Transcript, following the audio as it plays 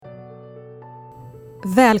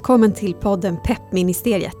Välkommen till podden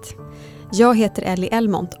Peppministeriet. Jag heter Ellie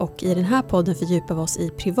Elmont och i den här podden fördjupar vi oss i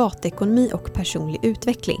privatekonomi och personlig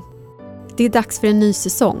utveckling. Det är dags för en ny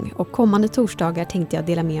säsong och kommande torsdagar tänkte jag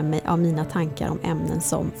dela med mig av mina tankar om ämnen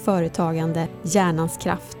som företagande, hjärnans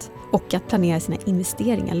kraft och att planera sina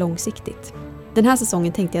investeringar långsiktigt. Den här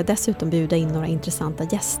säsongen tänkte jag dessutom bjuda in några intressanta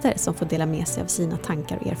gäster som får dela med sig av sina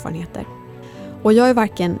tankar och erfarenheter. Och jag är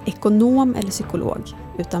varken ekonom eller psykolog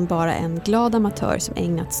utan bara en glad amatör som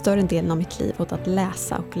ägnat större delen av mitt liv åt att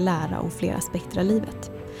läsa och lära om flera aspekter av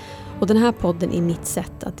livet. Och den här podden är mitt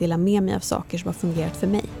sätt att dela med mig av saker som har fungerat för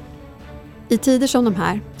mig. I tider som de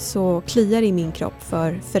här så kliar i min kropp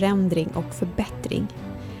för förändring och förbättring.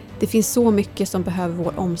 Det finns så mycket som behöver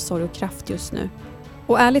vår omsorg och kraft just nu.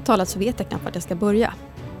 Och ärligt talat så vet jag knappt vart jag ska börja.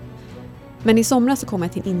 Men i somras så kom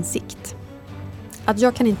jag till en insikt. Att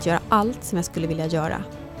jag kan inte göra allt som jag skulle vilja göra.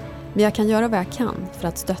 Men jag kan göra vad jag kan för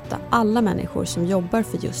att stötta alla människor som jobbar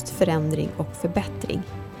för just förändring och förbättring.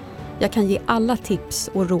 Jag kan ge alla tips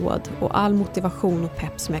och råd och all motivation och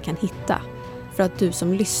pepp som jag kan hitta för att du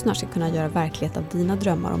som lyssnar ska kunna göra verklighet av dina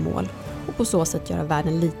drömmar och mål och på så sätt göra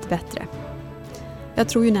världen lite bättre. Jag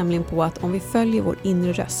tror ju nämligen på att om vi följer vår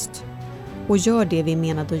inre röst och gör det vi är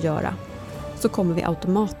menade att göra så kommer vi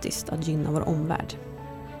automatiskt att gynna vår omvärld.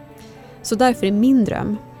 Så därför är min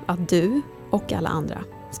dröm att du och alla andra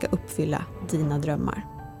ska uppfylla dina drömmar.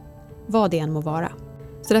 Vad det än må vara.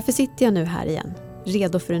 Så därför sitter jag nu här igen,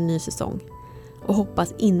 redo för en ny säsong. Och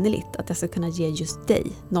hoppas innerligt att jag ska kunna ge just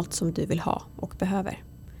dig något som du vill ha och behöver.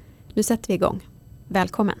 Nu sätter vi igång.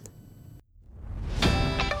 Välkommen!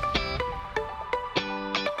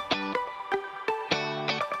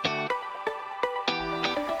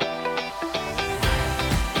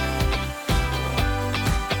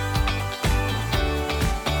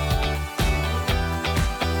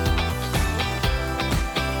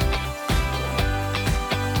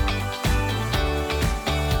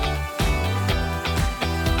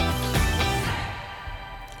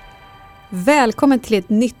 Välkommen till ett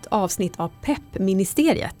nytt avsnitt av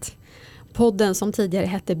Peppministeriet. Podden som tidigare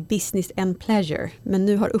hette Business and Pleasure men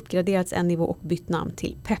nu har uppgraderats en nivå och bytt namn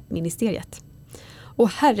till Peppministeriet. Och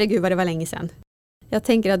herregud vad det var länge sedan. Jag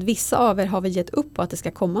tänker att vissa av er har väl gett upp på att det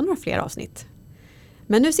ska komma några fler avsnitt.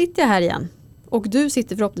 Men nu sitter jag här igen och du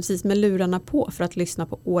sitter förhoppningsvis med lurarna på för att lyssna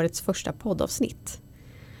på årets första poddavsnitt.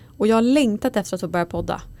 Och jag har längtat efter att få börja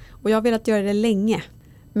podda och jag har velat göra det länge.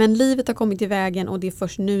 Men livet har kommit i vägen och det är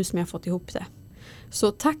först nu som jag har fått ihop det.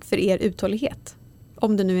 Så tack för er uthållighet.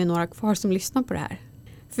 Om det nu är några kvar som lyssnar på det här.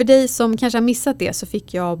 För dig som kanske har missat det så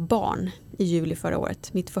fick jag barn i juli förra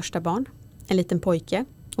året. Mitt första barn. En liten pojke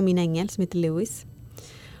och min ängel som heter Louis.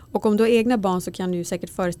 Och om du har egna barn så kan du säkert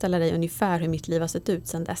föreställa dig ungefär hur mitt liv har sett ut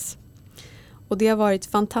sedan dess. Och det har varit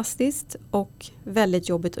fantastiskt och väldigt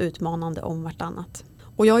jobbigt och utmanande om vartannat.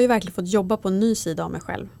 Och jag har ju verkligen fått jobba på en ny sida av mig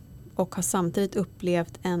själv. Och har samtidigt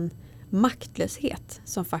upplevt en maktlöshet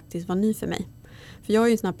som faktiskt var ny för mig. För jag är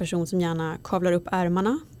ju en sån här person som gärna kavlar upp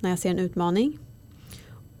ärmarna när jag ser en utmaning.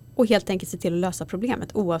 Och helt enkelt ser till att lösa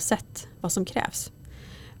problemet oavsett vad som krävs.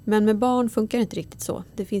 Men med barn funkar det inte riktigt så.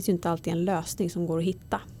 Det finns ju inte alltid en lösning som går att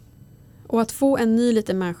hitta. Och att få en ny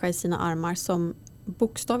liten människa i sina armar som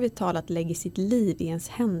bokstavligt talat lägger sitt liv i ens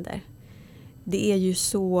händer. Det är ju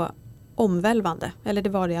så omvälvande. Eller det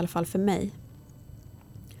var det i alla fall för mig.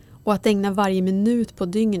 Och att ägna varje minut på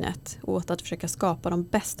dygnet åt att försöka skapa de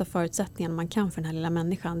bästa förutsättningarna man kan för den här lilla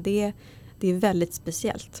människan. Det är väldigt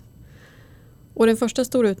speciellt. Och den första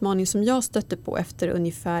stora utmaning som jag stötte på efter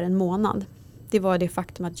ungefär en månad. Det var det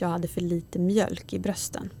faktum att jag hade för lite mjölk i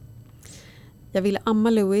brösten. Jag ville amma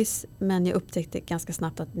Louis men jag upptäckte ganska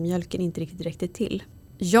snabbt att mjölken inte riktigt räckte till.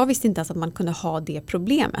 Jag visste inte ens att man kunde ha det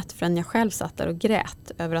problemet förrän jag själv satt där och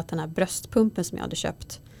grät över att den här bröstpumpen som jag hade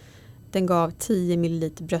köpt. Den gav 10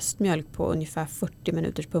 ml bröstmjölk på ungefär 40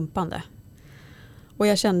 minuters pumpande. Och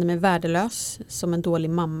jag kände mig värdelös som en dålig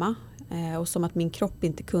mamma och som att min kropp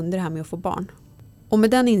inte kunde det här med att få barn. Och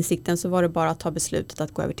med den insikten så var det bara att ta beslutet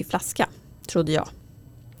att gå över till flaska, trodde jag.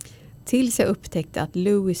 Tills jag upptäckte att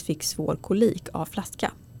Louis fick svår kolik av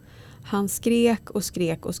flaska. Han skrek och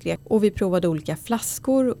skrek och skrek och vi provade olika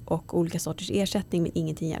flaskor och olika sorters ersättning men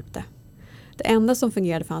ingenting hjälpte. Det enda som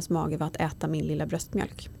fungerade för hans mage var att äta min lilla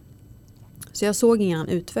bröstmjölk. Så jag såg ingen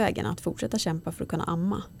utväg än att fortsätta kämpa för att kunna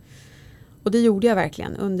amma. Och det gjorde jag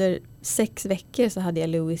verkligen. Under 6 veckor så hade jag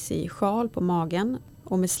Louis i sjal på magen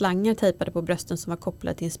och med slangar tejpade på brösten som var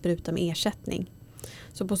kopplade till en spruta med ersättning.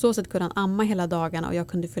 Så på så sätt kunde han amma hela dagarna och jag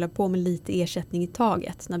kunde fylla på med lite ersättning i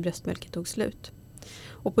taget när bröstmjölken tog slut.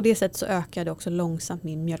 Och på det sättet så ökade också långsamt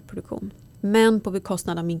min mjölkproduktion. Men på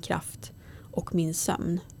bekostnad av min kraft och min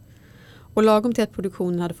sömn. Och lagom till att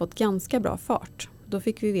produktionen hade fått ganska bra fart, då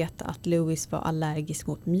fick vi veta att Louis var allergisk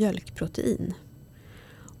mot mjölkprotein.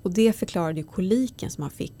 Och det förklarade ju koliken som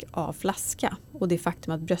han fick av flaska och det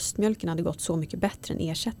faktum att bröstmjölken hade gått så mycket bättre än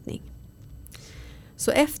ersättning.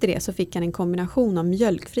 Så efter det så fick han en kombination av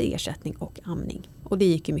mjölkfri ersättning och amning. Och det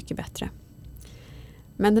gick ju mycket bättre.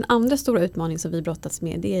 Men den andra stora utmaningen som vi brottats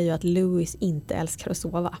med, det är ju att Louis inte älskar att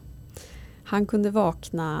sova. Han kunde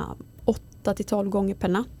vakna 8-12 gånger per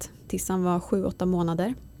natt tills han var 7-8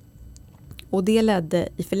 månader. Och det ledde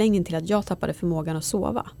i förlängningen till att jag tappade förmågan att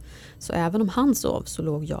sova. Så även om han sov så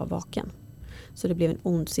låg jag vaken. Så det blev en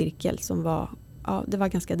ond cirkel som det var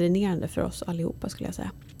ganska dränerande för oss allihopa skulle jag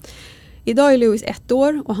säga. Idag är Louis 1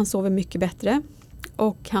 år och han sover mycket bättre.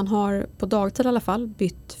 Och han har på dagtid i alla fall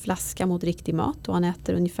bytt flaska mot riktig mat och han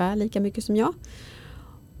äter ungefär lika mycket som jag.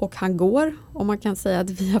 Och han går och man kan säga att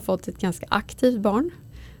vi har fått ett ganska aktivt barn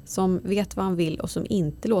som vet vad han vill och som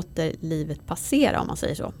inte låter livet passera om man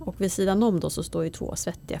säger så. Och vid sidan om då så står ju 2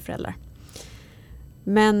 svettiga föräldrar.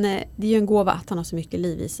 Men det är ju en gåva att han har så mycket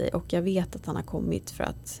liv i sig och jag vet att han har kommit för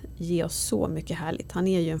att ge oss så mycket härligt. Han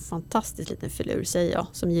är ju en fantastisk liten filur säger jag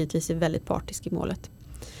som givetvis är väldigt partisk i målet.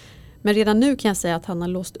 Men redan nu kan jag säga att han har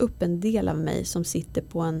låst upp en del av mig som sitter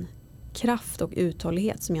på en kraft och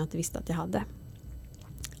uthållighet som jag inte visste att jag hade.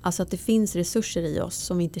 Alltså att det finns resurser i oss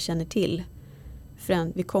som vi inte känner till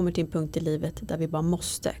förrän vi kommer till en punkt i livet där vi bara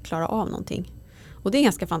måste klara av någonting. Och det är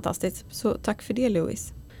ganska fantastiskt. Så tack för det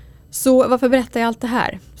Louis. Så varför berättar jag allt det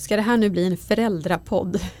här? Ska det här nu bli en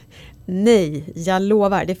föräldrapodd? Nej, jag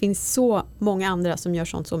lovar. Det finns så många andra som gör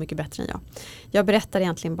sånt så mycket bättre än jag. Jag berättar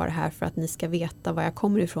egentligen bara här för att ni ska veta var jag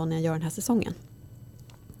kommer ifrån när jag gör den här säsongen.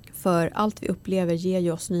 För allt vi upplever ger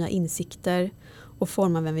ju oss nya insikter och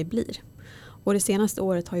formar vem vi blir. Och det senaste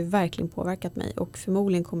året har ju verkligen påverkat mig och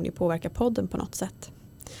förmodligen kommer det påverka podden på något sätt.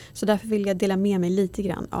 Så därför vill jag dela med mig lite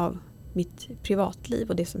grann av mitt privatliv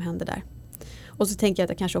och det som händer där. Och så tänker jag att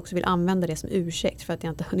jag kanske också vill använda det som ursäkt för att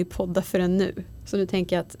jag inte hunnit podda förrän nu. Så nu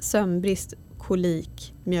tänker jag att sömnbrist,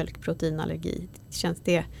 kolik, mjölkproteinallergi,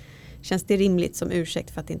 känns det rimligt som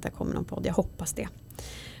ursäkt för att det inte har kommit någon podd? Jag hoppas det.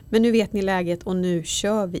 Men nu vet ni läget och nu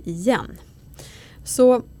kör vi igen.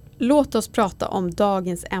 Så låt oss prata om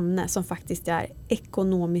dagens ämne som faktiskt är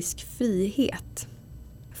ekonomisk frihet.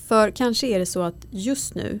 För kanske är det så att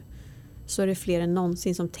just nu så är det fler än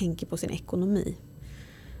någonsin som tänker på sin ekonomi.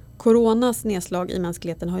 Coronas nedslag i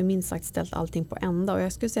mänskligheten har ju minst sagt ställt allting på ända och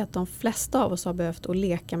jag skulle säga att de flesta av oss har behövt att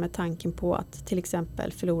leka med tanken på att till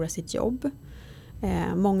exempel förlora sitt jobb.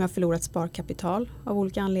 Många har förlorat sparkapital av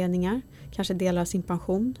olika anledningar, kanske delar av sin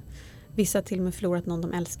pension. Vissa till och med förlorat någon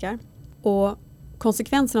de älskar. Och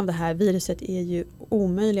konsekvensen av det här viruset är ju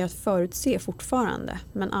omöjlig att förutse fortfarande.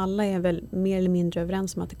 Men alla är väl mer eller mindre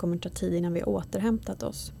överens om att det kommer ta tid innan vi har återhämtat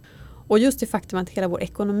oss. Och just det faktum att hela vår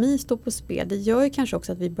ekonomi står på spel, det gör ju kanske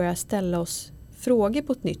också att vi börjar ställa oss frågor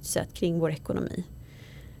på ett nytt sätt kring vår ekonomi.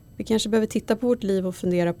 Vi kanske behöver titta på vårt liv och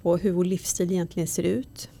fundera på hur vår livsstil egentligen ser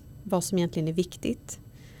ut, vad som egentligen är viktigt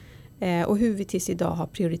och hur vi tills idag har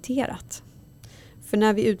prioriterat. För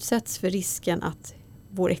när vi utsätts för risken att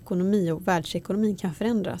vår ekonomi och världsekonomin kan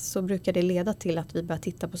förändras så brukar det leda till att vi börjar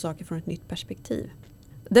titta på saker från ett nytt perspektiv.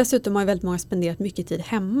 Dessutom har väldigt många spenderat mycket tid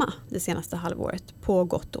hemma det senaste halvåret, på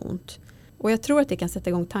gott och ont. Och jag tror att det kan sätta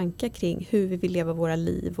igång tankar kring hur vi vill leva våra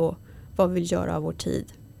liv och vad vi vill göra av vår tid.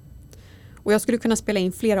 Och jag skulle kunna spela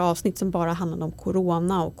in flera avsnitt som bara handlar om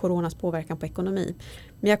corona och coronas påverkan på ekonomi.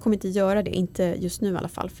 Men jag kommer inte göra det, inte just nu i alla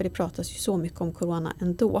fall, för det pratas ju så mycket om corona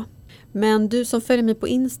ändå. Men du som följer mig på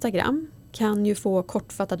Instagram kan ju få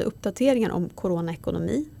kortfattade uppdateringar om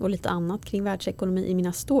coronaekonomi och lite annat kring världsekonomi i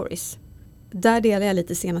mina stories. Där delar jag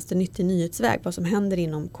lite senaste nytt i nyhetsväg vad som händer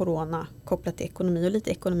inom corona kopplat till ekonomi och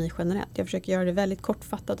lite ekonomi generellt. Jag försöker göra det väldigt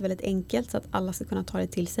kortfattat och väldigt enkelt så att alla ska kunna ta det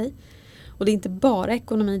till sig. Och det är inte bara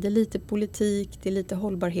ekonomi, det är lite politik, det är lite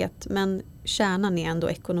hållbarhet, men kärnan är ändå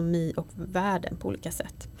ekonomi och världen på olika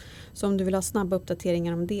sätt. Så om du vill ha snabba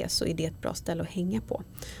uppdateringar om det så är det ett bra ställe att hänga på.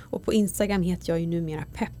 Och på Instagram heter jag ju numera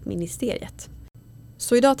Peppministeriet.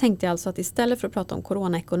 Så idag tänkte jag alltså att istället för att prata om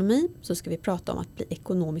coronaekonomi så ska vi prata om att bli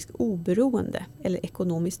ekonomiskt oberoende eller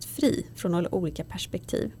ekonomiskt fri från alla olika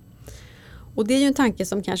perspektiv. Och det är ju en tanke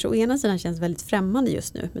som kanske å ena sidan känns väldigt främmande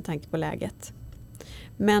just nu med tanke på läget.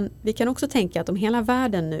 Men vi kan också tänka att om hela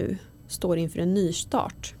världen nu står inför en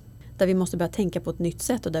nystart där vi måste börja tänka på ett nytt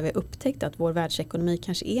sätt och där vi har upptäckt att vår världsekonomi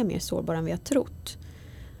kanske är mer sårbar än vi har trott.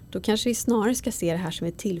 Då kanske vi snarare ska se det här som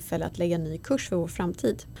ett tillfälle att lägga en ny kurs för vår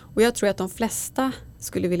framtid. Och jag tror att de flesta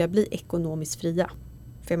skulle vilja bli ekonomiskt fria.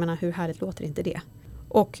 För jag menar, hur härligt låter inte det?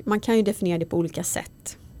 Och man kan ju definiera det på olika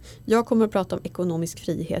sätt. Jag kommer att prata om ekonomisk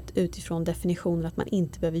frihet utifrån definitionen att man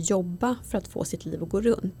inte behöver jobba för att få sitt liv att gå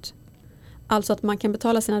runt. Alltså att man kan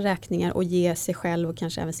betala sina räkningar och ge sig själv och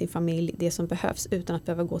kanske även sin familj det som behövs utan att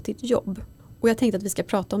behöva gå till ett jobb. Och jag tänkte att vi ska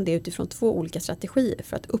prata om det utifrån 2 olika strategier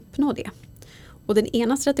för att uppnå det. Och den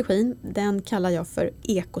ena strategin, den kallar jag för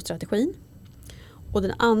ekostrategin. Och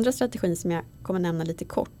den andra strategin som jag kommer nämna lite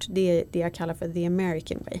kort, det är det jag kallar för the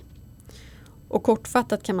American way. Och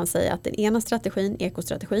kortfattat kan man säga att den ena strategin,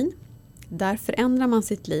 ekostrategin, där förändrar man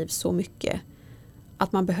sitt liv så mycket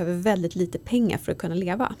att man behöver väldigt lite pengar för att kunna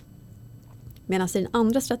leva. Medan i den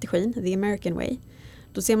andra strategin, the American way,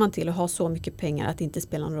 då ser man till att ha så mycket pengar att det inte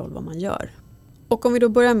spelar någon roll vad man gör. Och om vi då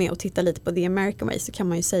börjar med att titta lite på the American way så kan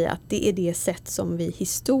man ju säga att det är det sätt som vi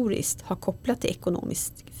historiskt har kopplat till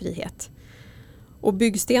ekonomisk frihet. Och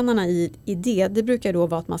byggstenarna i det brukar då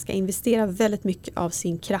vara att man ska investera väldigt mycket av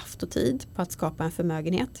sin kraft och tid på att skapa en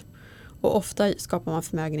förmögenhet. Och ofta skapar man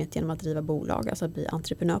förmögenhet genom att driva bolag, alltså att bli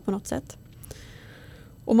entreprenör på något sätt.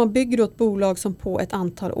 Och man bygger då ett bolag som på ett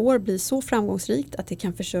antal år blir så framgångsrikt att det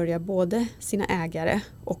kan försörja både sina ägare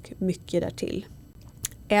och mycket därtill.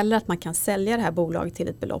 Eller att man kan sälja det här bolaget till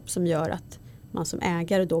ett belopp som gör att man som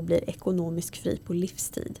ägare då blir ekonomiskt fri på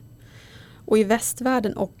livstid. Och i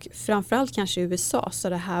västvärlden och framförallt kanske i USA så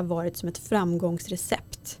har det här varit som ett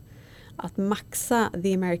framgångsrecept. Att maxa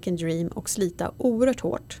the American dream och slita oerhört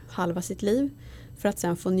hårt halva sitt liv för att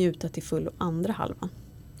sen få njuta till full andra halvan.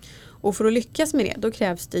 Och för att lyckas med det då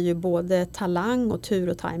krävs det ju både talang och tur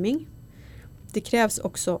och timing. Det krävs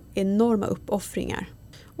också enorma uppoffringar.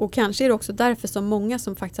 Och kanske är det också därför som många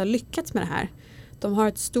som faktiskt har lyckats med det här, de har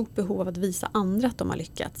ett stort behov av att visa andra att de har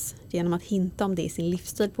lyckats genom att hinta om det i sin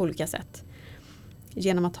livsstil på olika sätt.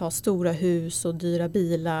 Genom att ha stora hus och dyra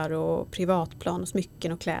bilar och privatplan och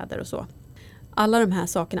smycken och kläder och så. Alla de här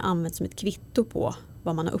sakerna används som ett kvitto på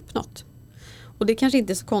vad man har uppnått. Och det kanske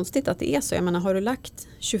inte är så konstigt att det är så. Jag menar, har du lagt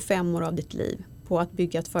 25 år av ditt liv på att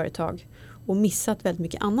bygga ett företag och missat väldigt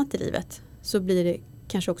mycket annat i livet så blir det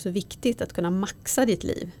kanske också viktigt att kunna maxa ditt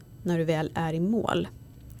liv när du väl är i mål.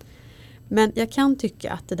 Men jag kan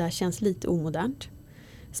tycka att det där känns lite omodernt.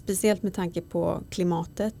 Speciellt med tanke på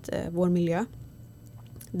klimatet, vår miljö.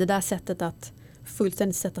 Det där sättet att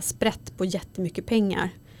fullständigt sätta sprätt på jättemycket pengar,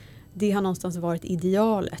 det har någonstans varit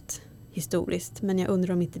idealet historiskt. Men jag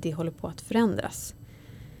undrar om inte det håller på att förändras.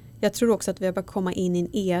 Jag tror också att vi har börjat komma in i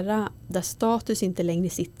en era där status inte längre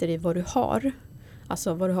sitter i vad du har.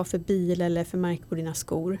 Alltså vad du har för bil eller för märke på dina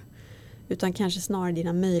skor. Utan kanske snarare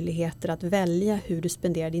dina möjligheter att välja hur du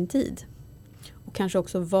spenderar din tid. Och kanske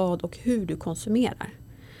också vad och hur du konsumerar.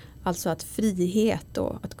 Alltså att frihet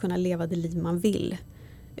och att kunna leva det liv man vill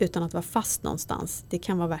utan att vara fast någonstans, det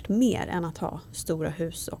kan vara värt mer än att ha stora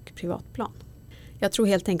hus och privatplan. Jag tror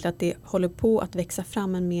helt enkelt att det håller på att växa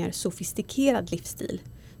fram en mer sofistikerad livsstil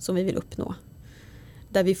som vi vill uppnå.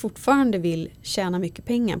 Där vi fortfarande vill tjäna mycket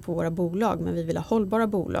pengar på våra bolag, men vi vill ha hållbara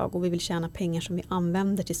bolag och vi vill tjäna pengar som vi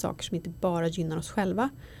använder till saker som inte bara gynnar oss själva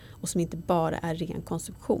och som inte bara är ren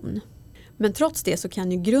konsumtion. Men trots det så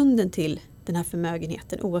kan ju grunden till den här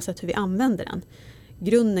förmögenheten, oavsett hur vi använder den,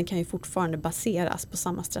 grunden kan ju fortfarande baseras på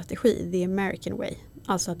samma strategi, the American way.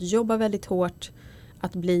 Alltså att jobba väldigt hårt,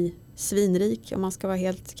 att bli svinrik om man ska vara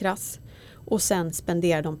helt krass och sen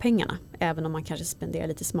spendera de pengarna, även om man kanske spenderar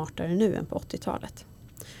lite smartare nu än på 80-talet.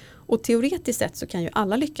 Och teoretiskt sett så kan ju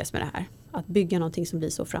alla lyckas med det här, att bygga någonting som blir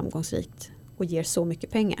så framgångsrikt och ger så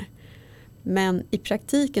mycket pengar. Men i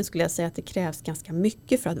praktiken skulle jag säga att det krävs ganska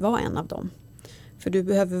mycket för att vara en av dem. För du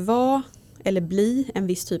behöver vara eller bli en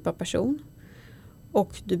viss typ av person.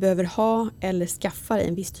 Och du behöver ha eller skaffa dig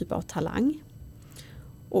en viss typ av talang.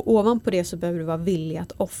 Och ovanpå det så behöver du vara villig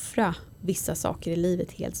att offra vissa saker i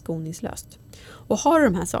livet helt skoningslöst. Och har du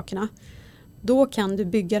de här sakerna, då kan du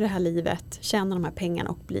bygga det här livet, tjäna de här pengarna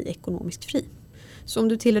och bli ekonomiskt fri. Så om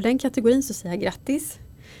du tillhör den kategorin så säger jag grattis.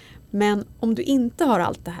 Men om du inte har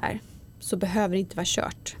allt det här så behöver det inte vara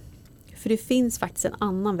kört. För det finns faktiskt en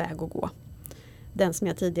annan väg att gå. Den som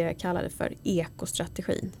jag tidigare kallade för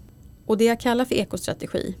ekostrategin. Och det jag kallar för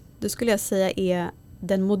ekostrategi, det skulle jag säga är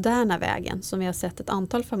den moderna vägen som vi har sett ett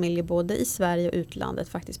antal familjer både i Sverige och utlandet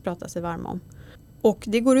faktiskt prata sig varma om. Och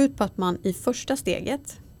det går ut på att man i första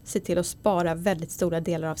steget ser till att spara väldigt stora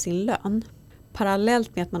delar av sin lön.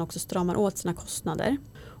 Parallellt med att man också stramar åt sina kostnader.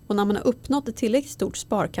 Och när man har uppnått ett tillräckligt stort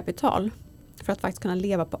sparkapital för att faktiskt kunna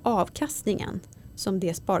leva på avkastningen som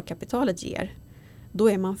det sparkapitalet ger, då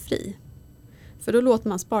är man fri. För då låter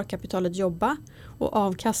man sparkapitalet jobba och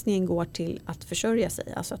avkastningen går till att försörja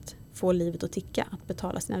sig, alltså att få livet att ticka, att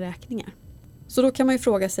betala sina räkningar. Så då kan man ju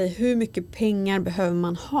fråga sig, hur mycket pengar behöver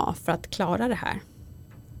man ha för att klara det här?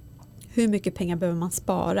 Hur mycket pengar behöver man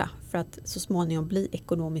spara för att så småningom bli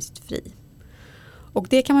ekonomiskt fri? Och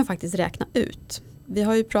det kan man faktiskt räkna ut. Vi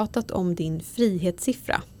har ju pratat om din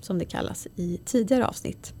frihetssiffra som det kallas i tidigare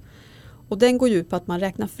avsnitt. Och den går ju ut på att man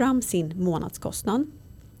räknar fram sin månadskostnad.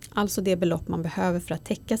 Alltså det belopp man behöver för att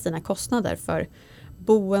täcka sina kostnader för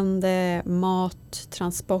boende, mat,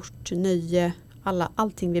 transport, nöje,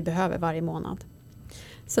 allting vi behöver varje månad.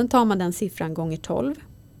 Sen tar man den siffran gånger 12.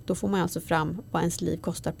 Då får man alltså fram vad ens liv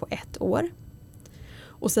kostar på ett år.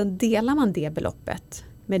 Och sen delar man det beloppet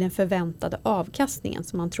med den förväntade avkastningen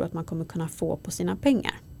som man tror att man kommer kunna få på sina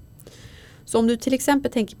pengar. Så om du till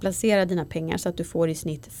exempel tänker placera dina pengar så att du får i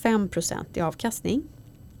snitt 5% i avkastning.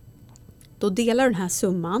 Då delar du den här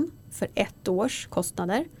summan för ett års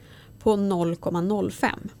kostnader på 0,05.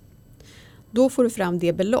 Då får du fram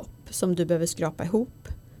det belopp som du behöver skrapa ihop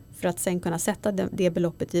för att sen kunna sätta det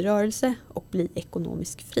beloppet i rörelse och bli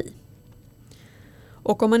ekonomiskt fri.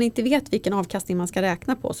 Och om man inte vet vilken avkastning man ska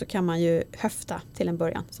räkna på så kan man ju höfta till en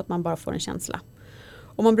början så att man bara får en känsla.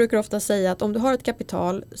 Och man brukar ofta säga att om du har ett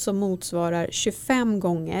kapital som motsvarar 25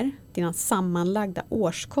 gånger dina sammanlagda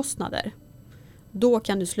årskostnader, då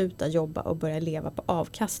kan du sluta jobba och börja leva på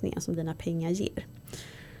avkastningen som dina pengar ger.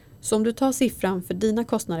 Så om du tar siffran för dina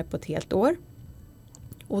kostnader på ett helt år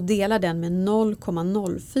och delar den med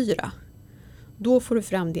 0,04, då får du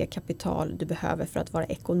fram det kapital du behöver för att vara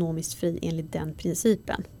ekonomiskt fri enligt den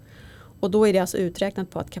principen. Och då är det alltså uträknat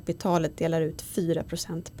på att kapitalet delar ut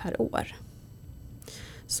 4% per år.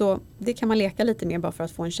 Så det kan man leka lite mer bara för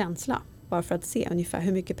att få en känsla. Bara för att se ungefär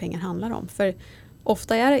hur mycket pengar handlar om. För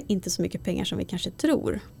ofta är det inte så mycket pengar som vi kanske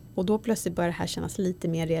tror. Och då plötsligt börjar det här kännas lite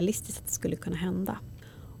mer realistiskt att det skulle kunna hända.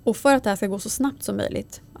 Och för att det här ska gå så snabbt som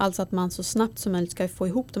möjligt, alltså att man så snabbt som möjligt ska få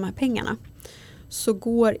ihop de här pengarna, så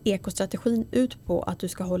går ekostrategin ut på att du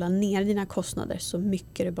ska hålla ner dina kostnader så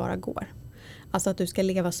mycket det bara går. Alltså att du ska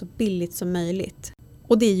leva så billigt som möjligt.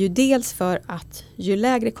 Och det är ju dels för att ju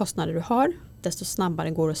lägre kostnader du har, desto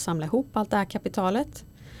snabbare går det att samla ihop allt det här kapitalet.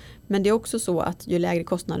 Men det är också så att ju lägre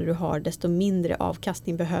kostnader du har, desto mindre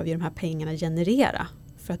avkastning behöver ju de här pengarna generera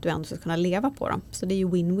för att du ändå ska kunna leva på dem. Så det är ju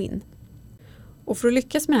win-win. Och för att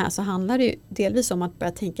lyckas med det här så handlar det ju delvis om att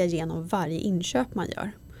börja tänka igenom varje inköp man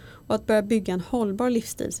gör. Och att börja bygga en hållbar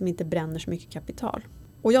livsstil som inte bränner så mycket kapital.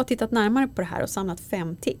 Och jag har tittat närmare på det här och samlat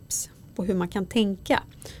 5 tips på hur man kan tänka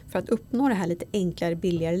för att uppnå det här lite enklare,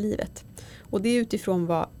 billigare livet. Och det är utifrån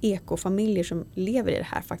vad ekofamiljer som lever i det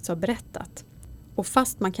här faktiskt har berättat. Och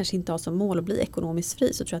fast man kanske inte har som mål att bli ekonomiskt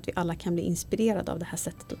fri så tror jag att vi alla kan bli inspirerade av det här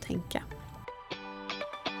sättet att tänka.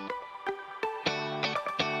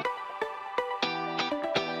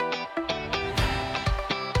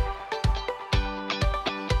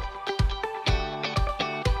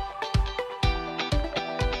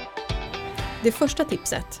 Det första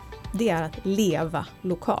tipset, det är att leva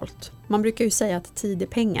lokalt. Man brukar ju säga att tid är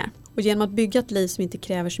pengar. Och genom att bygga ett liv som inte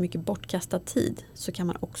kräver så mycket bortkastad tid så kan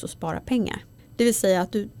man också spara pengar. Det vill säga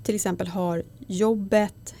att du till exempel har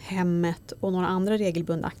jobbet, hemmet och några andra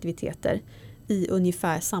regelbundna aktiviteter i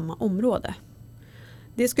ungefär samma område.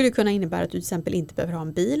 Det skulle kunna innebära att du till exempel inte behöver ha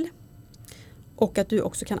en bil. Och att du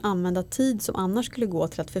också kan använda tid som annars skulle gå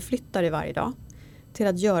till att förflytta dig varje dag till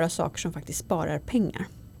att göra saker som faktiskt sparar pengar.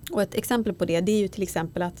 Och ett exempel på det är ju till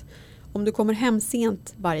exempel att om du kommer hem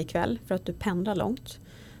sent varje kväll för att du pendlar långt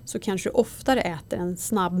så kanske du oftare äter en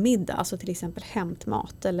snabb middag, alltså till exempel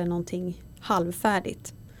hämtmat eller någonting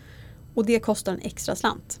halvfärdigt. Och det kostar en extra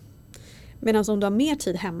slant. Medan om du har mer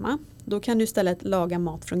tid hemma, då kan du istället laga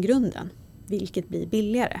mat från grunden, vilket blir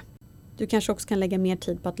billigare. Du kanske också kan lägga mer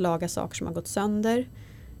tid på att laga saker som har gått sönder,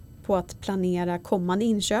 på att planera kommande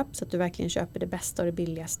inköp så att du verkligen köper det bästa och det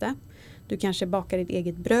billigaste. Du kanske bakar ditt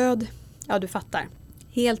eget bröd. Ja, du fattar.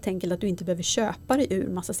 Helt enkelt att du inte behöver köpa dig ur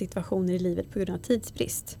massa situationer i livet på grund av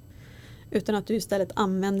tidsbrist. Utan att du istället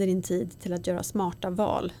använder din tid till att göra smarta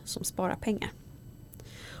val som sparar pengar.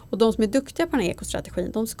 Och de som är duktiga på den här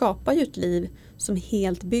ekostrategin, de skapar ju ett liv som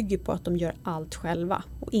helt bygger på att de gör allt själva.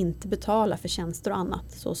 Och inte betalar för tjänster och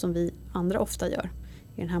annat, så som vi andra ofta gör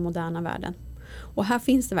i den här moderna världen. Och här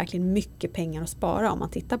finns det verkligen mycket pengar att spara om man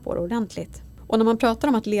tittar på det ordentligt. Och när man pratar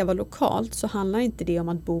om att leva lokalt så handlar inte det om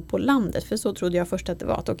att bo på landet. För så trodde jag först att det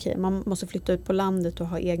var att okej, man måste flytta ut på landet och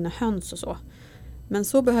ha egna höns och så. Men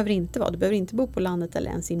så behöver det inte vara. Du behöver inte bo på landet eller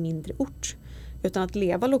ens i en mindre ort. Utan att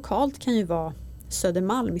leva lokalt kan ju vara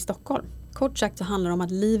Södermalm i Stockholm. Kort sagt så handlar det om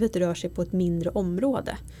att livet rör sig på ett mindre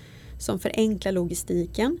område. Som förenklar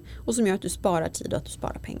logistiken och som gör att du sparar tid och att du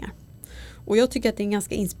sparar pengar. Och jag tycker att det är en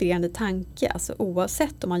ganska inspirerande tanke. Alltså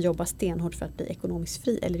oavsett om man jobbar stenhårt för att bli ekonomiskt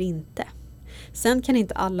fri eller inte. Sen kan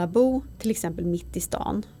inte alla bo till exempel mitt i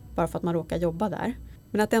stan bara för att man råkar jobba där.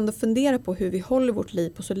 Men att ändå fundera på hur vi håller vårt liv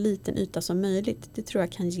på så liten yta som möjligt, det tror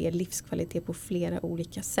jag kan ge livskvalitet på flera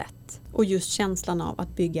olika sätt. Och just känslan av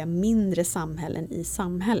att bygga mindre samhällen i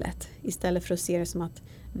samhället, istället för att se det som att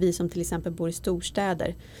vi som till exempel bor i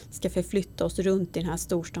storstäder ska förflytta oss runt i den här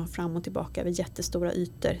storstan fram och tillbaka över jättestora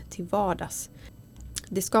ytor till vardags.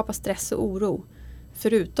 Det skapar stress och oro,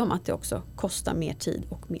 förutom att det också kostar mer tid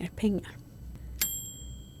och mer pengar.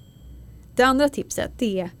 Det andra tipset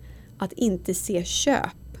är att inte se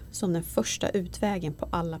köp som den första utvägen på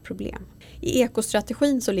alla problem. I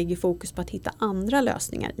ekostrategin så ligger fokus på att hitta andra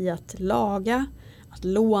lösningar i att laga, att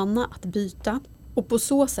låna, att byta och på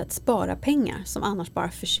så sätt spara pengar som annars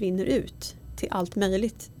bara försvinner ut till allt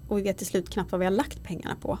möjligt och vi vet till slut knappt vad vi har lagt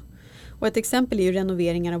pengarna på. Och ett exempel är ju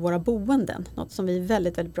renoveringar av våra boenden, något som vi är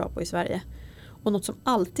väldigt, väldigt bra på i Sverige. Och något som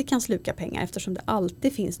alltid kan sluka pengar eftersom det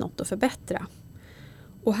alltid finns något att förbättra.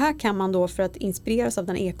 Och här kan man då för att inspireras av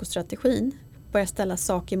den ekostrategin börja ställa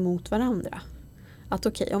saker mot varandra. Att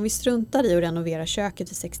okej, om vi struntar i att renovera köket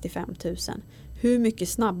för 65 000, hur mycket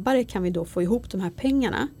snabbare kan vi då få ihop de här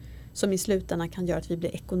pengarna som i slutändan kan göra att vi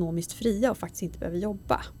blir ekonomiskt fria och faktiskt inte behöver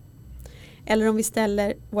jobba? Eller om vi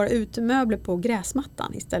ställer våra utemöbler på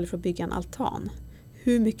gräsmattan istället för att bygga en altan.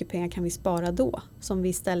 Hur mycket pengar kan vi spara då som vi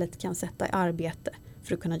istället kan sätta i arbete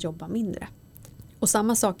för att kunna jobba mindre? Och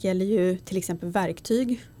samma sak gäller ju till exempel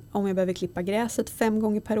verktyg. Om jag behöver klippa gräset 5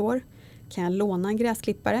 gånger per år kan jag låna en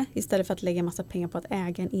gräsklippare istället för att lägga massa pengar på att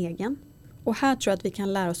äga en egen. Och här tror jag att vi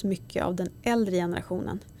kan lära oss mycket av den äldre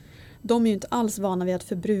generationen. De är ju inte alls vana vid att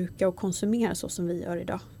förbruka och konsumera så som vi gör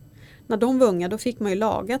idag. När de var unga då fick man ju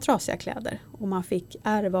laga trasiga kläder och man fick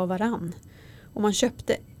ärva av varann. Och man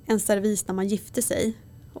köpte en servis när man gifte sig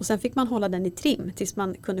och sen fick man hålla den i trim tills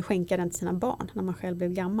man kunde skänka den till sina barn när man själv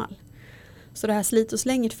blev gammal. Så det här slit och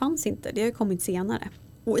slänget fanns inte, det har kommit senare.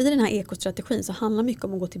 Och i den här ekostrategin så handlar mycket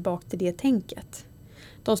om att gå tillbaka till det tänket.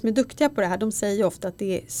 De som är duktiga på det här, de säger ju ofta att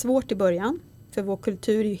det är svårt i början. För vår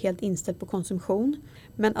kultur är ju helt inställd på konsumtion.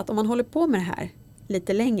 Men att om man håller på med det här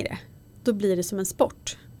lite längre, då blir det som en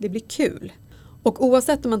sport. Det blir kul. Och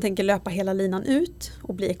oavsett om man tänker löpa hela linan ut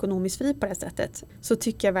och bli ekonomiskt fri på det här sättet, så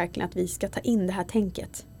tycker jag verkligen att vi ska ta in det här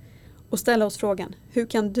tänket. Och ställa oss frågan, hur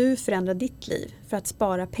kan du förändra ditt liv för att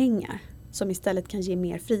spara pengar som istället kan ge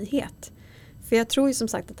mer frihet? För jag tror ju som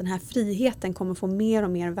sagt att den här friheten kommer få mer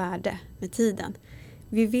och mer värde med tiden.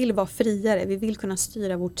 Vi vill vara friare, vi vill kunna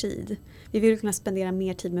styra vår tid. Vi vill kunna spendera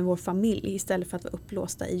mer tid med vår familj istället för att vara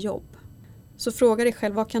upplåsta i jobb. Så fråga dig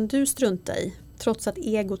själv, vad kan du strunta i trots att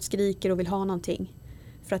egot skriker och vill ha någonting?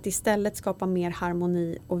 För att istället skapa mer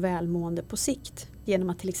harmoni och välmående på sikt genom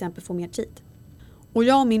att till exempel få mer tid. Och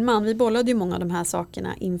jag och min man, vi bollade ju många av de här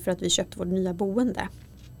sakerna inför att vi köpte vårt nya boende.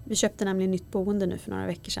 Vi köpte nämligen nytt boende nu för några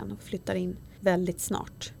veckor sedan och flyttar in väldigt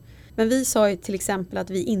snart. Men vi sa ju till exempel att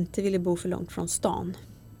vi inte ville bo för långt från stan.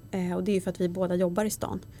 Och det är ju för att vi båda jobbar i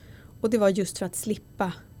stan. Och det var just för att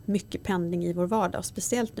slippa mycket pendling i vår vardag. Och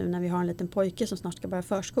speciellt nu när vi har en liten pojke som snart ska börja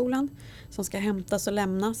förskolan. Som ska hämtas och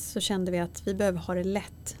lämnas. Så kände vi att vi behöver ha det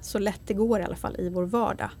lätt. Så lätt det går i alla fall i vår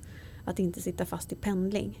vardag. Att inte sitta fast i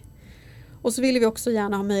pendling. Och så ville vi också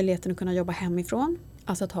gärna ha möjligheten att kunna jobba hemifrån.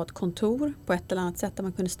 Alltså att ha ett kontor på ett eller annat sätt där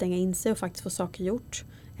man kunde stänga in sig och faktiskt få saker gjort.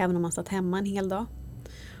 Även om man satt hemma en hel dag.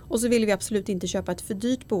 Och så ville vi absolut inte köpa ett för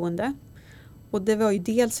dyrt boende. Och det var ju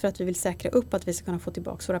dels för att vi vill säkra upp att vi ska kunna få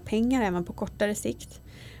tillbaka våra pengar även på kortare sikt.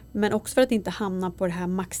 Men också för att inte hamna på det här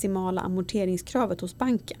maximala amorteringskravet hos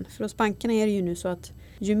banken. För hos bankerna är det ju nu så att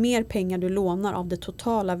ju mer pengar du lånar av det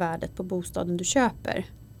totala värdet på bostaden du köper,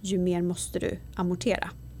 ju mer måste du amortera.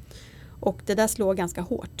 Och det där slår ganska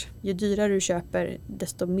hårt. Ju dyrare du köper,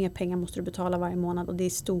 desto mer pengar måste du betala varje månad och det är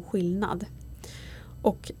stor skillnad.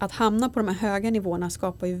 Och att hamna på de här höga nivåerna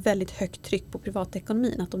skapar ju väldigt högt tryck på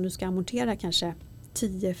privatekonomin. Att om du ska amortera kanske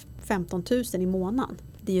 10-15 000 i månaden,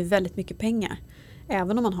 det är ju väldigt mycket pengar.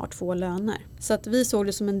 Även om man har 2 löner. Så att vi såg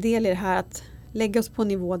det som en del i det här att lägga oss på en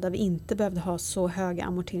nivå där vi inte behövde ha så höga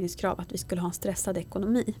amorteringskrav att vi skulle ha en stressad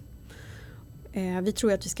ekonomi. Vi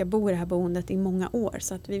tror att vi ska bo i det här boendet i många år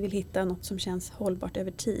så att vi vill hitta något som känns hållbart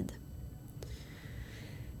över tid.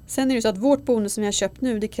 Sen är det så att vårt boende som vi har köpt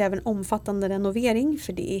nu, det kräver en omfattande renovering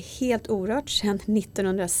för det är helt orört sedan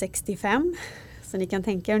 1965. Så ni kan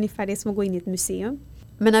tänka er ungefär det som att gå in i ett museum.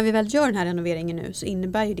 Men när vi väl gör den här renoveringen nu så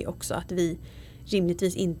innebär ju det också att vi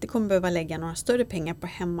rimligtvis inte kommer behöva lägga några större pengar på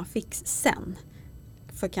hemmafix sen.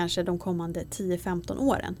 För kanske de kommande 10-15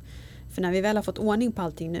 åren. För när vi väl har fått ordning på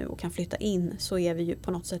allting nu och kan flytta in så är vi ju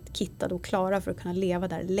på något sätt kittade och klara för att kunna leva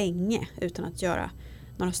där länge utan att göra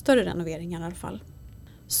några större renoveringar i alla fall.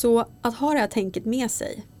 Så att ha det här tänket med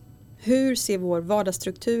sig. Hur ser vår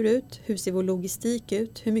vardagsstruktur ut? Hur ser vår logistik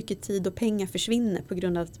ut? Hur mycket tid och pengar försvinner på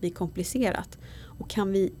grund av att det blir komplicerat? Och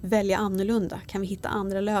kan vi välja annorlunda? Kan vi hitta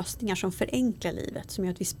andra lösningar som förenklar livet, som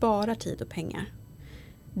gör att vi sparar tid och pengar?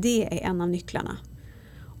 Det är en av nycklarna.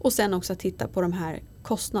 Och sen också att titta på de här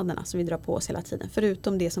kostnaderna som vi drar på oss hela tiden.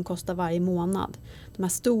 Förutom det som kostar varje månad. De här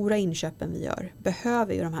stora inköpen vi gör.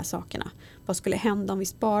 Behöver ju de här sakerna. Vad skulle hända om vi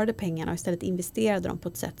sparade pengarna och istället investerade dem på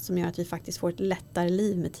ett sätt som gör att vi faktiskt får ett lättare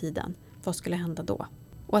liv med tiden? Vad skulle hända då?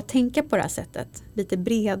 Och att tänka på det här sättet, lite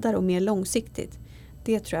bredare och mer långsiktigt,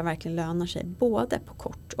 det tror jag verkligen lönar sig både på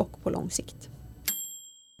kort och på lång sikt.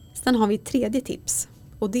 Sen har vi ett tredje tips.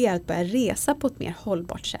 Och det är att börja resa på ett mer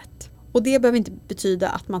hållbart sätt. Och det behöver inte betyda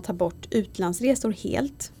att man tar bort utlandsresor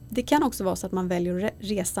helt. Det kan också vara så att man väljer att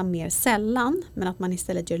resa mer sällan, men att man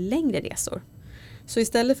istället gör längre resor. Så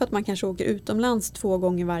istället för att man kanske åker utomlands 2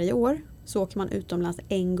 gånger varje år, så åker man utomlands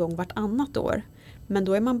 1 gång vartannat år. Men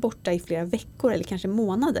då är man borta i flera veckor eller kanske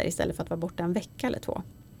månader istället för att vara borta en vecka eller 2.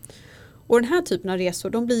 Och den här typen av resor,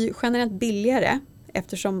 de blir generellt billigare,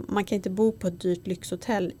 eftersom man kan inte bo på ett dyrt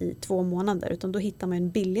lyxhotell i 2 månader, utan då hittar man en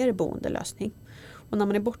billigare boendelösning. Och när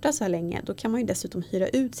man är borta så här länge, då kan man ju dessutom hyra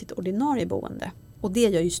ut sitt ordinarie boende. Och det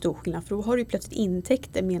gör ju stor skillnad, för då har du plötsligt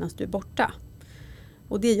intäkter medan du är borta.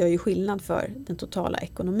 Och det gör ju skillnad för den totala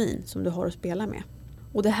ekonomin som du har att spela med.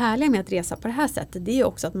 Och det härliga med att resa på det här sättet, det är ju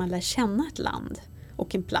också att man lär känna ett land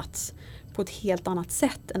och en plats på ett helt annat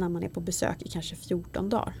sätt än när man är på besök i kanske 14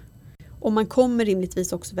 dagar. Och man kommer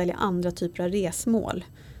rimligtvis också välja andra typer av resmål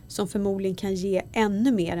som förmodligen kan ge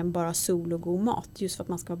ännu mer än bara sol och god mat, just för att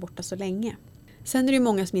man ska vara borta så länge. Sen är det ju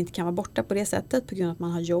många som inte kan vara borta på det sättet på grund av att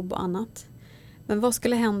man har jobb och annat. Men vad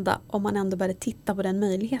skulle hända om man ändå började titta på den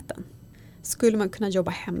möjligheten? Skulle man kunna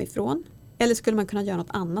jobba hemifrån? Eller skulle man kunna göra något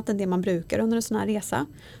annat än det man brukar under en sån här resa?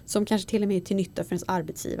 Som kanske till och med är till nytta för ens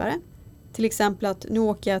arbetsgivare. Till exempel att nu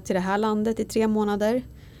åker jag till det här landet i 3 månader.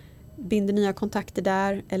 Binder nya kontakter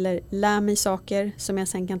där. Eller lär mig saker som jag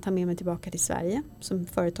sen kan ta med mig tillbaka till Sverige. Som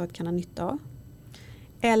företaget kan ha nytta av.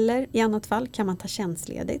 Eller i annat fall kan man ta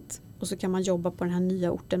tjänstledigt. Och så kan man jobba på den här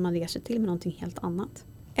nya orten man reser till med någonting helt annat.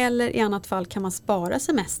 Eller i annat fall kan man spara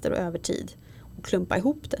semester och övertid och klumpa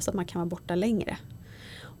ihop det så att man kan vara borta längre.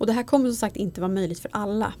 Och det här kommer som sagt inte vara möjligt för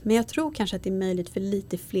alla, men jag tror kanske att det är möjligt för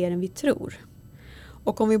lite fler än vi tror.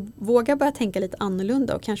 Och om vi vågar börja tänka lite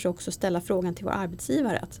annorlunda och kanske också ställa frågan till vår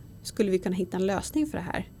arbetsgivare att skulle vi kunna hitta en lösning för det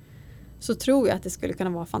här? Så tror jag att det skulle kunna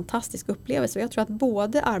vara en fantastisk upplevelse. Och jag tror att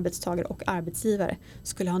både arbetstagare och arbetsgivare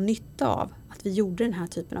skulle ha nytta av att vi gjorde den här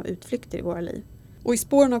typen av utflykter i våra liv. Och i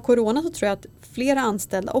spåren av corona så tror jag att flera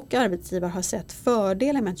anställda och arbetsgivare har sett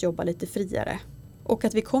fördelar med att jobba lite friare. Och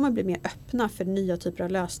att vi kommer bli mer öppna för nya typer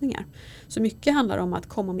av lösningar. Så mycket handlar om att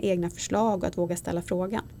komma med egna förslag och att våga ställa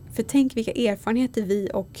frågan. För tänk vilka erfarenheter vi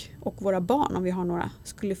och våra barn, om vi har några,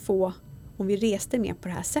 skulle få om vi reste mer på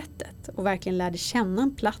det här sättet. Och verkligen lärde känna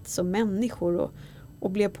en plats och människor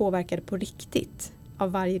och blev påverkade på riktigt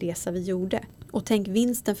av varje resa vi gjorde. Och tänk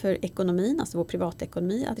vinsten för ekonomin, alltså vår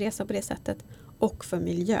privatekonomi, att resa på det sättet. Och för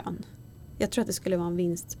miljön. Jag tror att det skulle vara en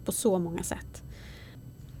vinst på så många sätt.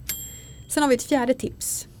 Sen har vi ett 4:e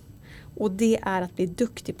tips. Och det är att bli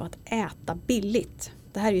duktig på att äta billigt.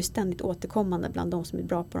 Det här är ju ständigt återkommande bland de som är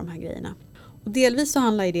bra på de här grejerna. Och delvis så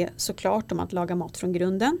handlar det såklart om att laga mat från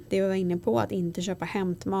grunden. Det vi var inne på, att inte köpa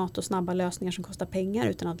hämtmat och snabba lösningar som kostar pengar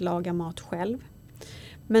utan att laga mat själv.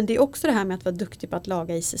 Men det är också det här med att vara duktig på att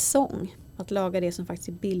laga i säsong. Att laga det som faktiskt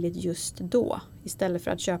är billigt just då. Istället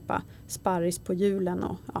för att köpa sparris på julen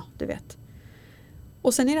och ja, du vet.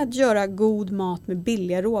 Och sen är det att göra god mat med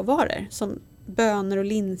billiga råvaror. Som bönor och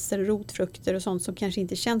linser, rotfrukter och sånt som kanske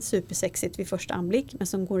inte känns supersexigt vid första anblick. Men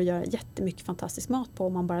som går att göra jättemycket fantastisk mat på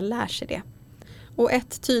om man bara lär sig det. Och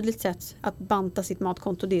ett tydligt sätt att banta sitt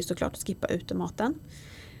matkonto, det är såklart att skippa utematen.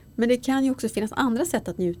 Men det kan ju också finnas andra sätt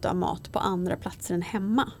att njuta av mat på andra platser än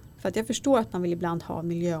hemma. För att jag förstår att man vill ibland ha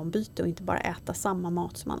miljöombyte och inte bara äta samma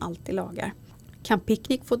mat som man alltid lagar. Kan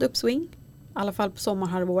picknick få ett uppsving? I alla fall på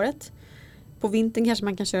sommarhalvåret. På vintern kanske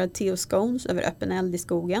man kan köra te och scones över öppen eld i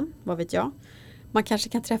skogen, vad vet jag. Man kanske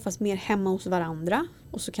kan träffas mer hemma hos varandra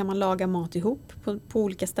och så kan man laga mat ihop på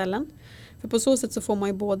olika ställen. För på så sätt så får man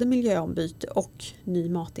ju både miljöombyte och ny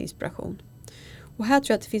matinspiration. Och här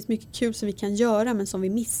tror jag att det finns mycket kul som vi kan göra men som vi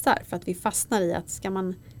missar för att vi fastnar i att ska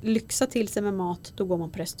man lyxa till sig med mat, då går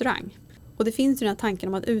man på restaurang. Och det finns ju den här tanken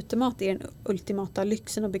om att utemat är den ultimata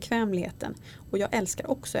lyxen och bekvämligheten. Och jag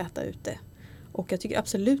älskar också att äta ute. Och jag tycker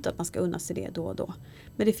absolut att man ska unna sig det då och då.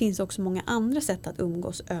 Men det finns också många andra sätt att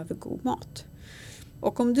umgås över god mat.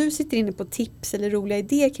 Och om du sitter inne på tips eller roliga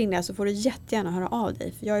idéer kring det så får du jättegärna höra av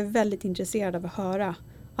dig. För jag är väldigt intresserad av att höra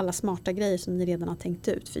alla smarta grejer som ni redan har tänkt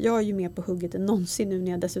ut. För jag är ju mer på hugget än någonsin nu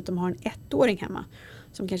när jag dessutom har en 1-åring hemma.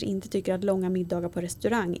 Som kanske inte tycker att långa middagar på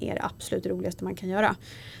restaurang är det absolut roligaste man kan göra.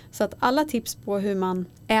 Så att alla tips på hur man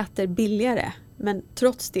äter billigare men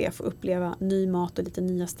trots det får uppleva ny mat och lite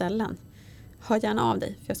nya ställen. Hör gärna av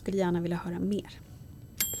dig för jag skulle gärna vilja höra mer.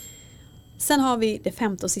 Sen har vi det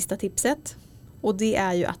 5:e och sista tipset. Och det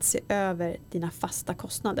är ju att se över dina fasta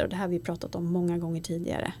kostnader. Och det här har vi pratat om många gånger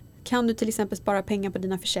tidigare. Kan du till exempel spara pengar på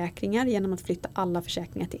dina försäkringar genom att flytta alla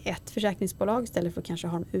försäkringar till ett försäkringsbolag istället för att kanske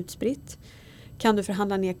ha dem utspritt? Kan du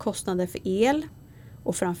förhandla ner kostnader för el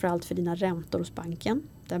och framförallt för dina räntor hos banken?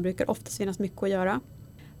 Där brukar oftast finnas mycket att göra.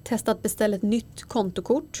 Testa att beställa ett nytt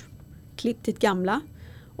kontokort. Klipp ditt gamla.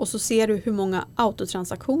 Och så ser du hur många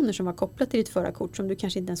autotransaktioner som var kopplat till ditt förra kort som du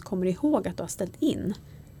kanske inte ens kommer ihåg att du har ställt in.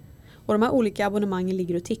 Och de här olika abonnemangen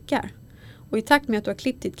ligger och tickar. Och i takt med att du har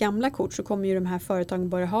klippt ditt gamla kort så kommer ju de här företagen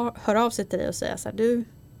börja höra av sig till dig och säga så här: du,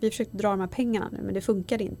 vi försökte dra de här pengarna nu men det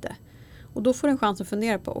funkar inte. Och då får du en chans att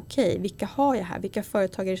fundera på okej, vilka har jag här? Vilka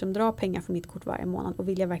företag är det som drar pengar från mitt kort varje månad och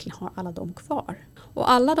vill jag verkligen ha alla dem kvar?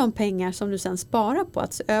 Och alla de pengar som du sen sparar på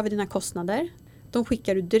att se över dina kostnader, de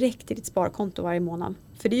skickar du direkt till ditt sparkonto varje månad.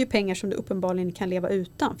 För det är ju pengar som du uppenbarligen kan leva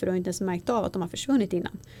utan för du har inte ens märkt av att de har försvunnit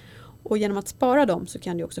innan. Och genom att spara dem så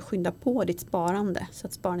kan du också skynda på ditt sparande så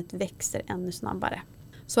att sparandet växer ännu snabbare.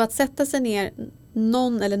 Så att sätta sig ner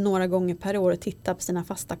någon eller några gånger per år och titta på sina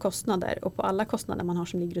fasta kostnader och på alla kostnader man har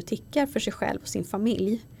som ligger och tickar för sig själv och sin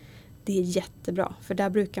familj. Det är jättebra för där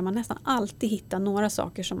brukar man nästan alltid hitta några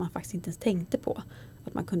saker som man faktiskt inte ens tänkte på.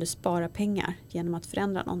 Att man kunde spara pengar genom att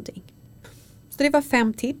förändra någonting. Så det var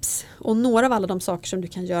 5 tips och några av alla de saker som du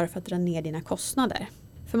kan göra för att dra ner dina kostnader.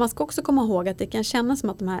 För man ska också komma ihåg att det kan kännas som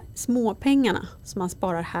att de här små pengarna som man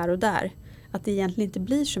sparar här och där, att det egentligen inte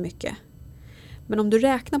blir så mycket. Men om du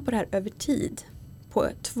räknar på det här över tid, på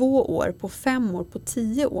 2 år, på 5 år, på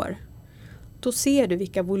 10 år, då ser du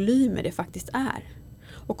vilka volymer det faktiskt är.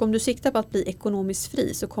 Och om du siktar på att bli ekonomiskt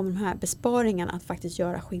fri så kommer de här besparingarna att faktiskt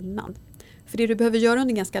göra skillnad. För det du behöver göra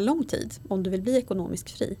under ganska lång tid om du vill bli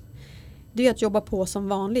ekonomiskt fri, det är att jobba på som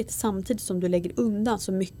vanligt samtidigt som du lägger undan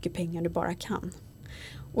så mycket pengar du bara kan.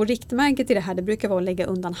 Och riktmärket i det här det brukar vara att lägga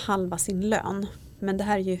undan halva sin lön. Men det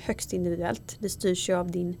här är ju högst individuellt. Det styrs ju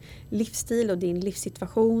av din livsstil och din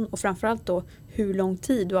livssituation och framförallt då hur lång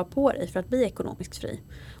tid du har på dig för att bli ekonomiskt fri.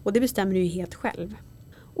 Och det bestämmer du ju helt själv.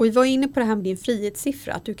 Och vi var inne på det här med din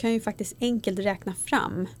frihetssiffra. Att du kan ju faktiskt enkelt räkna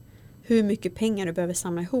fram hur mycket pengar du behöver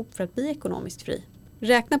samla ihop för att bli ekonomiskt fri.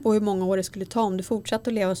 Räkna på hur många år det skulle ta om du fortsatte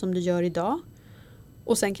att leva som du gör idag.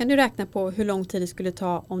 Och sen kan du räkna på hur lång tid det skulle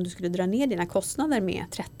ta om du skulle dra ner dina kostnader med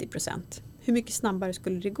 30%. Hur mycket snabbare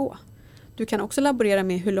skulle det gå? Du kan också laborera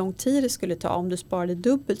med hur lång tid det skulle ta om du sparade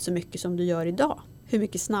dubbelt så mycket som du gör idag. Hur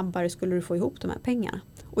mycket snabbare skulle du få ihop de här pengarna?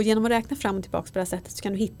 Och genom att räkna fram och tillbaka på det här sättet så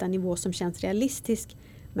kan du hitta en nivå som känns realistisk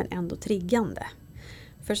men ändå triggande.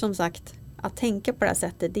 För som sagt, att tänka på det här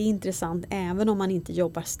sättet det är intressant även om man inte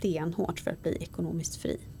jobbar stenhårt för att bli ekonomiskt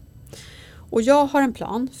fri. Och jag har en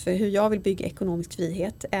plan för hur jag vill bygga ekonomisk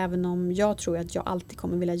frihet även om jag tror att jag alltid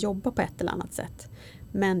kommer vilja jobba på ett eller annat sätt.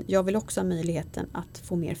 Men jag vill också ha möjligheten att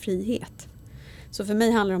få mer frihet. Så för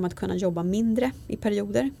mig handlar det om att kunna jobba mindre i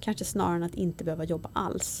perioder, kanske snarare än att inte behöva jobba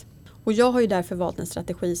alls. Och jag har ju därför valt en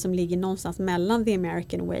strategi som ligger någonstans mellan The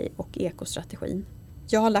American Way och ekostrategin.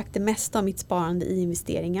 Jag har lagt det mesta av mitt sparande i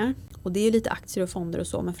investeringar och det är lite aktier och fonder och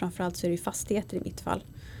så men framförallt så är det fastigheter i mitt fall.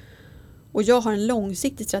 Och jag har en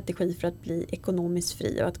långsiktig strategi för att bli ekonomiskt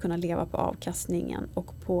fri och att kunna leva på avkastningen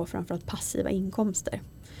och på framförallt passiva inkomster.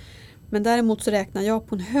 Men däremot så räknar jag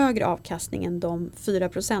på en högre avkastning än de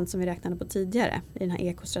 4% som vi räknade på tidigare i den här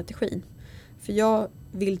ekostrategin. För jag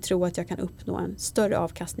vill tro att jag kan uppnå en större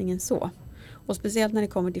avkastning än så. Och speciellt när det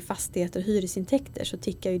kommer till fastigheter och hyresintäkter så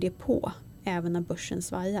tickar ju det på även när börsen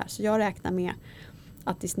svajar. Så jag räknar med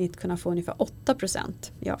att i snitt kunna få ungefär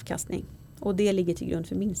 8% i avkastning. Och det ligger till grund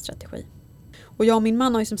för min strategi. Och jag och min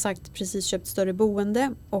man har ju som sagt precis köpt större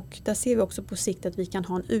boende och där ser vi också på sikt att vi kan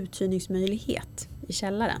ha en uthyrningsmöjlighet i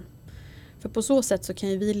källaren. För på så sätt så kan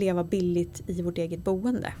ju vi leva billigt i vårt eget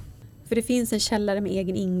boende. För det finns en källare med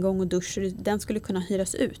egen ingång och dusch och den skulle kunna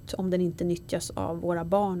hyras ut om den inte nyttjas av våra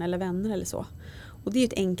barn eller vänner eller så. Och det är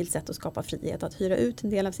ett enkelt sätt att skapa frihet, att hyra ut en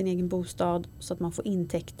del av sin egen bostad så att man får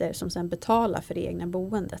intäkter som sedan betalar för det egna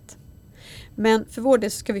boendet. Men för vår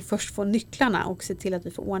del så ska vi först få nycklarna och se till att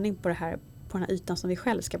vi får ordning på det här på den här ytan som vi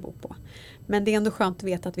själv ska bo på. Men det är ändå skönt att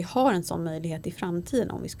veta att vi har en sån möjlighet i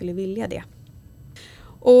framtiden om vi skulle vilja det.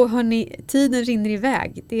 Och hörni, tiden rinner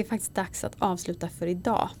iväg. Det är faktiskt dags att avsluta för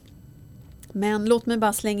idag. Men låt mig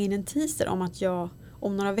bara slänga in en teaser om att jag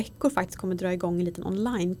om några veckor faktiskt kommer dra igång en liten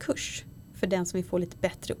onlinekurs för den som vill få lite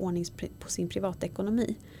bättre ordning på sin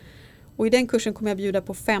privatekonomi. Och i den kursen kommer jag bjuda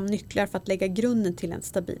på 5 nycklar för att lägga grunden till en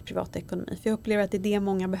stabil privatekonomi. För jag upplever att det är det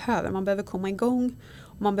många behöver. Man behöver komma igång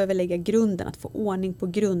och man behöver lägga grunden, att få ordning på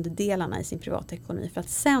grunddelarna i sin privatekonomi för att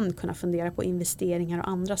sen kunna fundera på investeringar och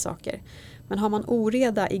andra saker. Men har man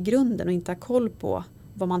oreda i grunden och inte har koll på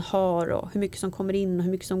vad man har och hur mycket som kommer in och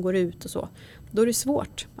hur mycket som går ut och så, då är det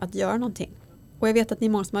svårt att göra någonting. Och jag vet att ni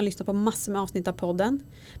är många som har lyssnat på massor med avsnitt av podden,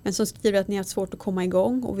 men som skriver att ni har svårt att komma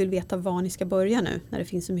igång och vill veta var ni ska börja nu när det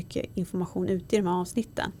finns så mycket information ute i de här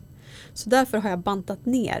avsnitten. Så därför har jag bantat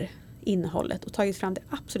ner innehållet och tagit fram det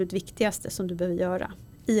absolut viktigaste som du behöver göra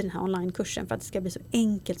i den här onlinekursen för att det ska bli så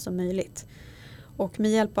enkelt som möjligt. Och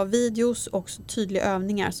med hjälp av videos och tydliga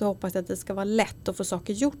övningar så hoppas jag att det ska vara lätt att få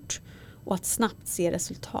saker gjort och att snabbt se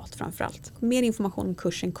resultat framförallt. Mer information om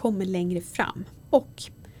kursen kommer längre fram. Och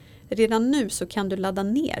redan nu så kan du ladda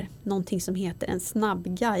ner någonting som heter en snabb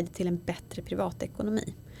guide till en bättre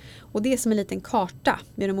privatekonomi. Och det är som en liten karta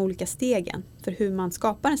med de olika stegen för hur man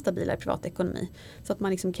skapar en stabilare privatekonomi. Så att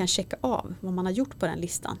man liksom kan checka av vad man har gjort på den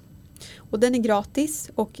listan. Och den är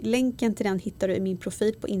gratis och länken till den hittar du i min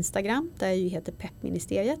profil på Instagram där jag ju heter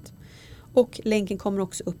Peppministeriet. Och länken kommer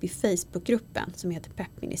också upp i Facebookgruppen som heter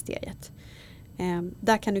Peppministeriet.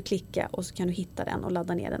 Där kan du klicka och så kan du hitta den och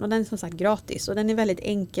ladda ner den. Och den är som sagt gratis och den är väldigt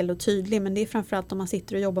enkel och tydlig. Men det är framförallt om man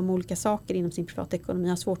sitter och jobbar med olika saker inom sin privatekonomi och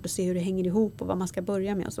har svårt att se hur det hänger ihop och vad man ska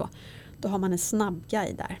börja med och så. Då har man en snabb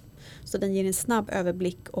guide där. Så den ger en snabb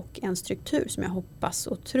överblick och en struktur som jag hoppas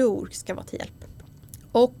och tror ska vara till hjälp.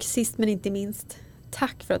 Och sist men inte minst,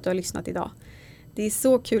 tack för att du har lyssnat idag. Det är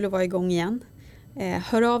så kul att vara igång igen.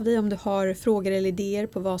 Hör av dig om du har frågor eller idéer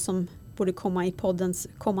på vad som borde komma i poddens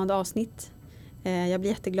kommande avsnitt. Jag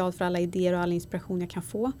blir jätteglad för alla idéer och all inspiration jag kan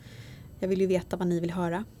få. Jag vill ju veta vad ni vill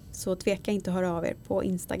höra. Så tveka inte att höra av er på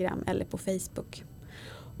Instagram eller på Facebook.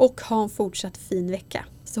 Och ha en fortsatt fin vecka.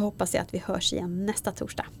 Så hoppas jag att vi hörs igen nästa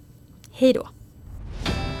torsdag. Hej då!